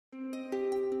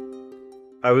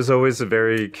I was always a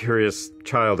very curious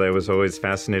child. I was always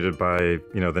fascinated by,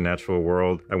 the natural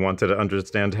world. I wanted to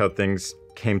understand how things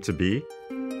came to be.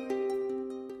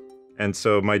 And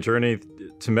so my journey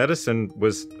to medicine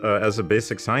was as a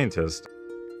basic scientist.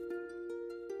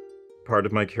 Part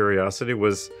of my curiosity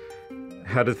was,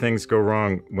 how do things go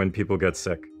wrong when people get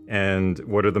sick? And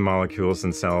what are the molecules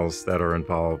and cells that are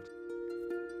involved?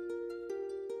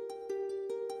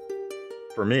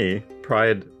 For me,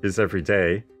 pride is every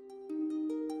day.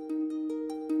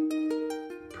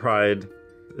 Pride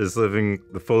is living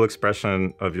the full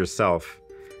expression of yourself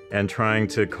and trying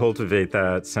to cultivate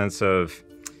that sense of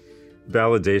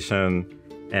validation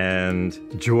and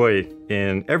joy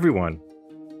in everyone.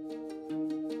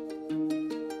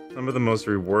 Some of the most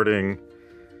rewarding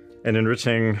and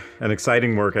enriching and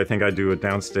exciting work I think I do at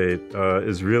Downstate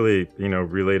is really,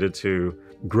 related to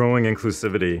growing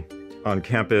inclusivity on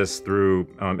campus through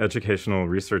educational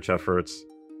research efforts.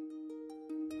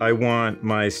 I want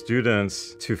my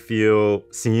students to feel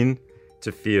seen,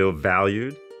 to feel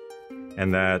valued,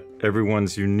 and that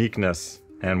everyone's uniqueness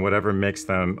and whatever makes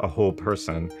them a whole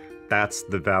person, that's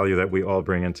the value that we all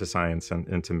bring into science and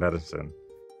into medicine.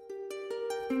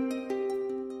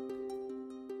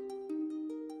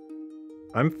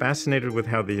 I'm fascinated with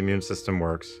how the immune system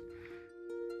works.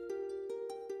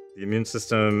 The immune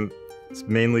system is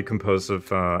mainly composed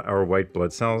of our white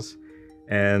blood cells,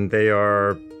 and they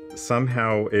are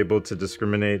somehow able to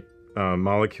discriminate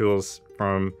molecules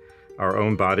from our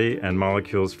own body and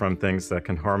molecules from things that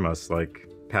can harm us, like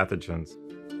pathogens.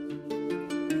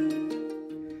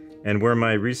 And where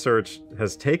my research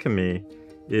has taken me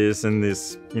is in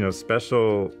these,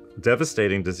 special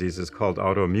devastating diseases called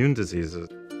autoimmune diseases.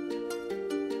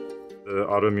 The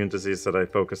autoimmune disease that I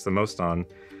focus the most on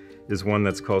is one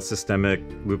that's called systemic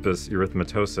lupus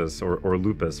erythematosus, or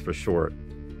lupus for short.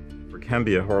 It can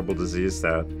be a horrible disease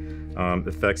that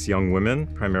affects young women,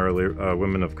 primarily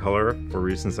women of color, for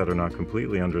reasons that are not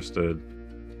completely understood.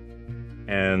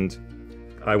 And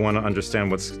I want to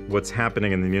understand what's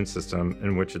happening in the immune system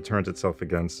in which it turns itself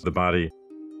against the body.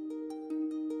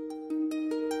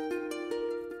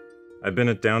 I've been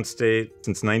at Downstate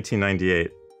since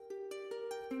 1998.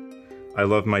 I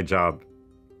love my job.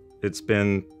 It's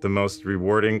been the most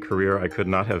rewarding career I could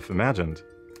not have imagined.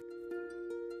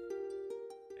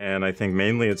 And I think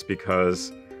mainly it's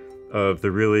because of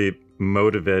the really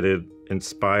motivated,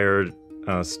 inspired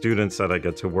students that I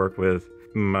get to work with,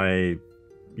 my,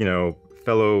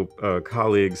 fellow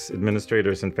colleagues,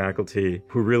 administrators, and faculty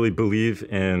who really believe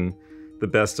in the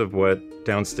best of what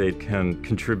Downstate can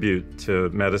contribute to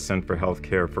medicine, for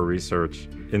healthcare, for research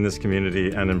in this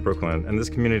community and in Brooklyn. And this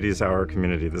community is our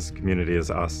community. This community is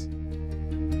us.